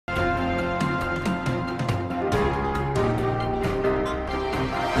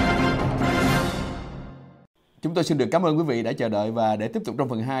Chúng tôi xin được cảm ơn quý vị đã chờ đợi, và để tiếp tục trong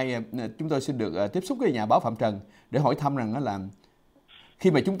phần 2, chúng tôi xin được tiếp xúc với nhà báo Phạm Trần để hỏi thăm rằng là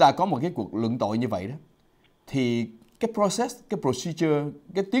khi mà chúng ta có một cái cuộc luận tội như vậy đó, thì cái process, cái procedure,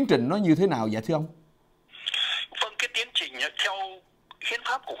 cái tiến trình nó như thế nào vậy thưa ông? Vâng, cái tiến trình theo hiến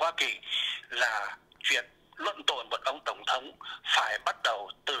pháp của Hoa Kỳ là chuyện luận tội một ông tổng thống phải bắt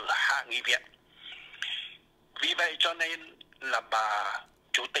đầu từ hạ nghị viện. Vì vậy cho nên là bà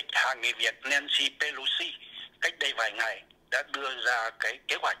chủ tịch hạ nghị viện Nancy Pelosi cách đây vài ngày đã đưa ra cái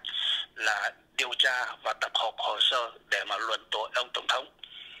kế hoạch là điều tra và tập hợp hồ sơ để mà luận tội ông tổng thống.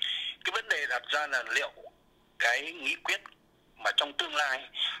 Cái vấn đề đặt ra là liệu cái nghị quyết mà trong tương lai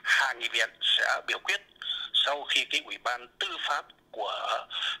hạ nghị viện sẽ biểu quyết sau khi cái ủy ban tư pháp của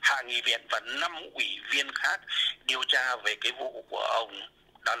hạ nghị viện và 5 ủy viên khác điều tra về cái vụ của ông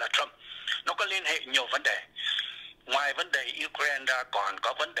Donald Trump, nó có liên hệ nhiều vấn đề. Ngoài vấn đề Ukraine ra còn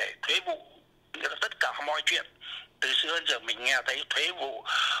có vấn đề thuế vụ, nghĩa là tất cả mọi chuyện từ xưa đến giờ mình nghe thấy thuế vụ,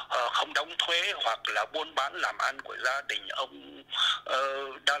 không đóng thuế hoặc là buôn bán làm ăn của gia đình ông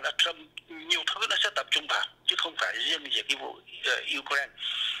Donald Trump, nhiều thứ nó sẽ tập trung vào, chứ không phải riêng về cái vụ Ukraine.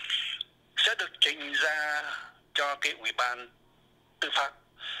 Sẽ được trình ra cho cái ủy ban tư pháp,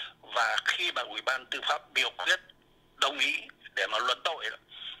 và khi mà ủy ban tư pháp biểu quyết đồng ý để mà luận tội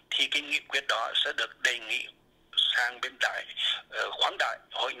thì cái nghị quyết đó sẽ được đề nghị sang bên khoáng đại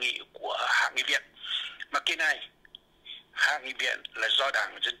hội nghị của hạ nghị viện. Mà cái này hạ nghị viện là do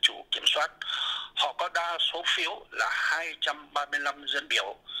Đảng Dân Chủ kiểm soát, họ có đa số phiếu là 235 dân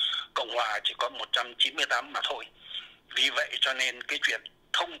biểu, Cộng hòa chỉ có 198 mà thôi. Vì vậy cho nên cái chuyện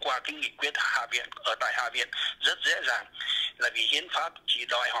thông qua cái nghị quyết hạ viện ở tại hạ viện rất dễ dàng, là vì hiến pháp chỉ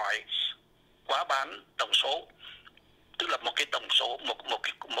đòi hỏi quá bán tổng số, tức là một cái tổng số,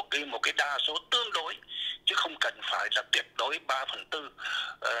 một cái đa số tương đối, chứ không cần phải là tuyệt đối 3/4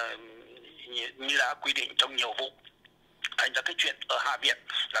 như đã quy định trong nhiều vụ. Thành ra cái chuyện ở hạ viện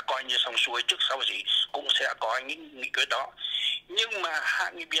là coi như xong xuôi, trước sau gì cũng sẽ có những nghị quyết đó. Nhưng mà hạ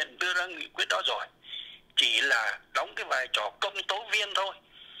nghị viện đưa ra nghị quyết đó rồi, chỉ là đóng cái vai trò công tố viên thôi.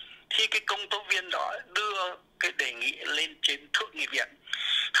 Thì cái công tố viên đó đưa cái đề nghị lên trên thượng nghị viện,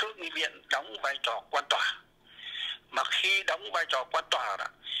 thượng nghị viện đóng vai trò quan tòa. Mà khi đóng vai trò quan tòa đó,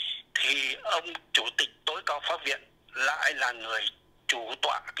 thì ông chủ tịch tối cao pháp viện lại là người chủ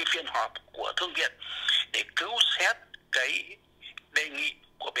tọa cái phiên họp của thượng viện để cứu xét cái đề nghị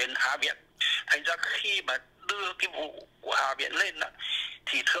của bên hạ viện. Thành ra khi mà đưa cái vụ của hạ viện lên đó,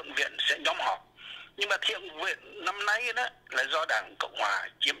 thì thượng viện sẽ nhóm họp. Nhưng mà thượng viện năm nay đó là do Đảng Cộng hòa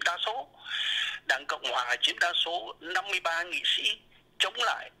chiếm đa số. Đảng Cộng hòa chiếm đa số 53 nghị sĩ chống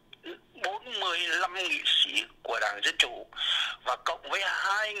lại 45 nghị sĩ của Đảng Dân Chủ, và cộng với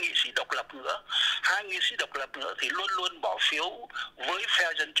 2 nghị sĩ độc lập nữa. 2 nghị sĩ độc lập nữa thì luôn luôn bỏ phiếu với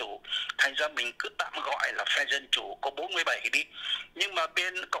phe Dân Chủ. Thành ra mình cứ tạm gọi là phe Dân Chủ có 47 đi. Nhưng mà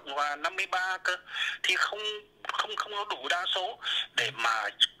bên Cộng hòa 53 cơ, thì không có đủ đa số để mà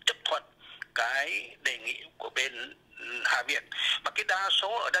chấp thuận cái đề nghị của bên hạ viện. Mà cái đa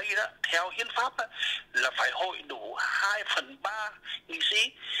số ở đây đó, theo hiến pháp đó, là phải hội đủ 2/3 nghị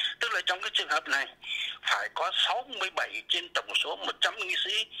sĩ. Tức là trong cái trường hợp này phải có 67 trên tổng số 100 nghị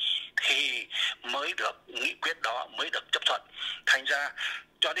sĩ thì mới được nghị quyết đó mới được chấp thuận. Thành ra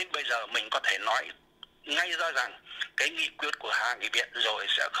cho đến bây giờ mình có thể nói ngay ra rằng cái nghị quyết của hạ nghị viện rồi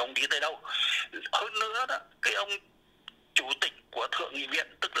sẽ không đi tới đâu. Hơn nữa đó, cái ông chủ tịch của thượng nghị viện,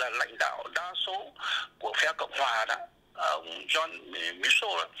 tức là lãnh đạo đa số của phe Cộng hòa đó, ông John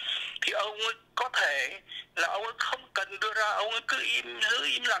Mitchell, thì ông ấy có thể là ông ấy không cần đưa ra, ông ấy cứ giữ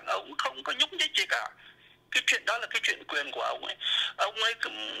im lặng, ông không có nhúc nhích gì cả. Cái chuyện đó là cái chuyện quyền của ông ấy. Ông ấy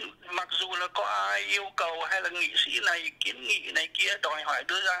mặc dù là có ai yêu cầu hay là nghị sĩ này kiến nghị này kia đòi hỏi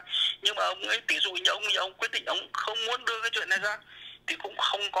đưa ra, nhưng mà ông ấy, tỷ dụ như ông quyết định ông không muốn đưa cái chuyện này ra, thì cũng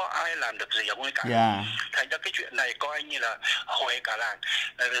không có ai làm được gì ông ấy cả. Thành ra cái chuyện này coi như là hồi cả làng,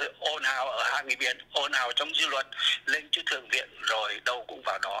 ồn ào ở hạ nghị viện, ồn ào trong dư luận, lên trước thượng viện rồi đâu cũng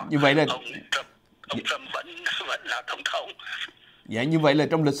vào đó. Như vậy là ông Trump vẫn là tổng thống. Dạ, như vậy là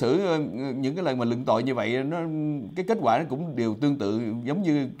trong lịch sử những cái lần mà luận tội như vậy, cái kết quả nó cũng đều tương tự giống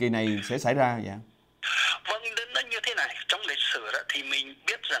như kỳ này sẽ xảy ra. Dạ. Vâng, nó như thế này, trong lịch sử đó, thì mình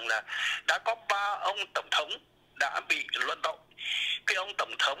biết rằng là đã có 3 ông tổng thống đã bị luận tội. Cái ông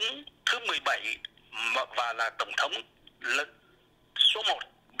tổng thống thứ 17 và là tổng thống số 1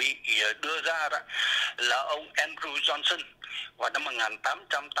 bị đưa ra đó là ông Andrew Johnson vào năm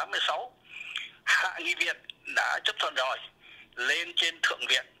 1886. Hạ nghị viện đã chấp thuận rồi, lên trên thượng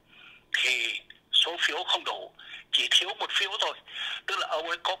viện thì số phiếu không đủ, chỉ thiếu 1 phiếu thôi. Tức là ông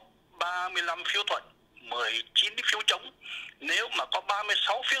ấy có 35 phiếu thuận, 19 phiếu chống. Nếu mà có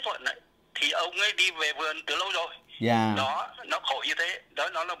 36 phiếu thuận ấy, thì ông ấy đi về vườn từ lâu rồi. Đó, nó khổ như thế. Đó,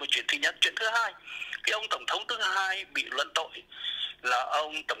 nó là một chuyện thứ nhất. Chuyện thứ hai, cái ông tổng thống thứ hai bị luận tội là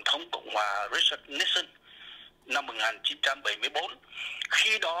ông tổng thống Cộng hòa Richard Nixon năm 1974.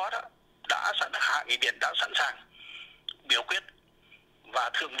 Khi đó hạ nghị viện đã sẵn sàng biểu quyết, và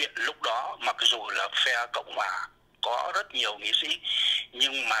thượng viện lúc đó mặc dù là phe Cộng hòa có rất nhiều nghị sĩ,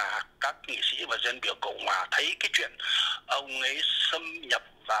 nhưng mà các nghị sĩ và dân biểu Cộng hòa thấy cái chuyện ông ấy xâm nhập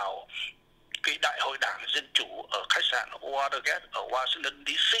vào cái đại hội đảng Dân Chủ ở khách sạn Watergate ở Washington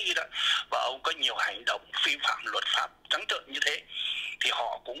DC đó, và ông có nhiều hành động vi phạm luật pháp trắng trợn như thế, thì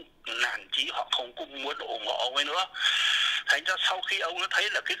họ cũng nản chí, họ không cũng muốn ủng hộ ông ấy nữa. Thành ra sau khi ông ấy thấy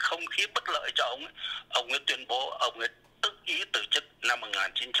là cái không khí bất lợi cho ông ấy tuyên bố ông ấy tức ý từ chức năm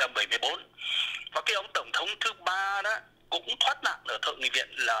 1974. Và cái ông tổng thống thứ ba đó cũng thoát nạn ở thượng nghị viện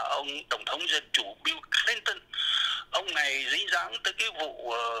là ông tổng thống dân chủ Bill Clinton. Ông này dính dáng tới cái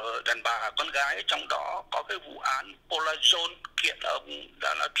vụ đàn bà con gái, trong đó có cái vụ án Paula Jones kiện ông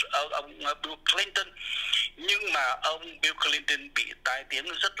Bill Clinton. Nhưng mà ông Bill Clinton bị tai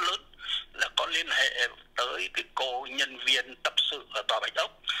tiếng rất lớn là có liên hệ tới cái cô nhân viên tập sự ở Tòa Bạch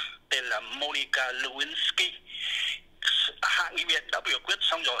Ốc tên là Monica Lewinsky. Hạ nghị viện đã biểu quyết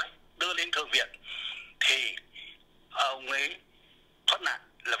xong rồi, đưa lên thượng viện, thì ông ấy thoát nạn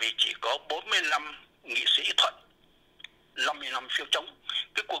là vì chỉ có 45 nghị sĩ thuận, 55 phiếu chống.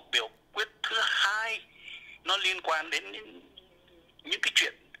 Cái cuộc biểu quyết thứ hai nó liên quan đến những cái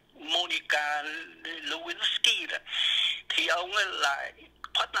chuyện Monica Lewinsky đó, thì ông ấy lại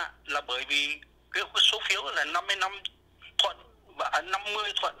thoát nạn là bởi vì cái số phiếu là 55 thuận và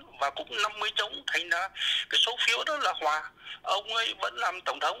 50 thuận và cũng 50 chống, thành ra cái số phiếu đó là hòa, ông ấy vẫn làm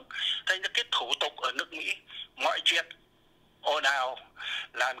tổng thống. Thành ra cái thủ tục ở nước Mỹ, mọi chuyện ồn ào,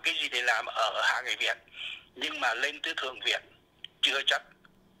 làm cái gì để làm ở hạ nghị viện, nhưng mà lên tới thượng viện chưa chắc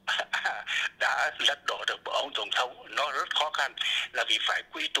đã lật đổ được bộ ông tổng thống. Nó rất khó khăn là vì phải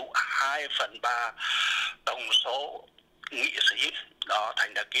quy tụ 2/3 tổng số nghị sĩ đó,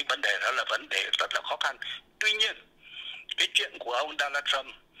 thành ra cái vấn đề đó là vấn đề rất là khó khăn. Tuy nhiên cái chuyện của ông Donald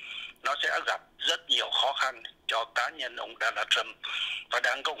Trump nó sẽ gặp rất nhiều khó khăn cho cá nhân ông Donald Trump và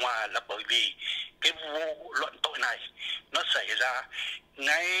Đảng Cộng hòa, là bởi vì cái vụ luận tội này nó xảy ra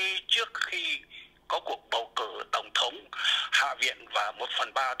ngay trước khi có cuộc bầu cử tổng thống, hạ viện và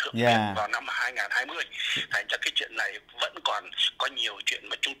 1/3 thượng viện vào năm 2020. Thành ra cái chuyện này vẫn còn có nhiều chuyện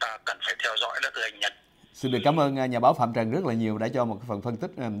mà chúng ta cần phải theo dõi đó, thưa anh Nhận. Xin được cảm ơn nhà báo Phạm Trần rất là nhiều đã cho một phần phân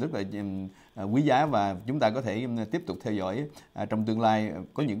tích rất là quý giá, và chúng ta có thể tiếp tục theo dõi trong tương lai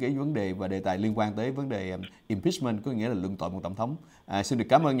có những cái vấn đề và đề tài liên quan tới vấn đề impeachment, có nghĩa là luận tội một tổng thống. Xin được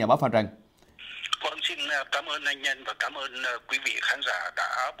cảm ơn nhà báo Phạm Trần. Vâng, xin cảm ơn anh Nhân và cảm ơn quý vị khán giả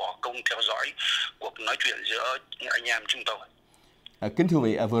đã bỏ công theo dõi cuộc nói chuyện giữa anh em chúng tôi. Kính thưa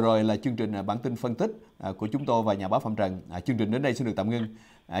quý vị, vừa rồi là chương trình bản tin phân tích của chúng tôi và nhà báo Phạm Trần. Chương trình đến đây xin được tạm ngưng.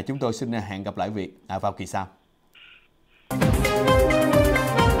 Chúng tôi xin hẹn gặp lại quý vị vào kỳ sau.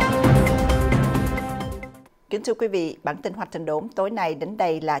 Kính thưa quý vị, bản tin Hoạch Trình Đốn tối nay đến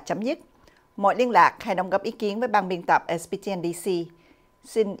đây là chấm dứt. Mọi liên lạc hay đóng góp ý kiến với ban biên tập SBTN DC,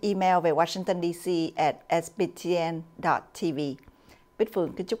 xin email về Washington DC@sbtn.tv. Bích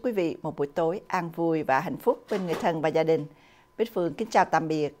Phương kính chúc quý vị một buổi tối an vui và hạnh phúc bên người thân và gia đình. Bích Phương kính chào tạm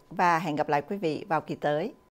biệt và hẹn gặp lại quý vị vào kỳ tới.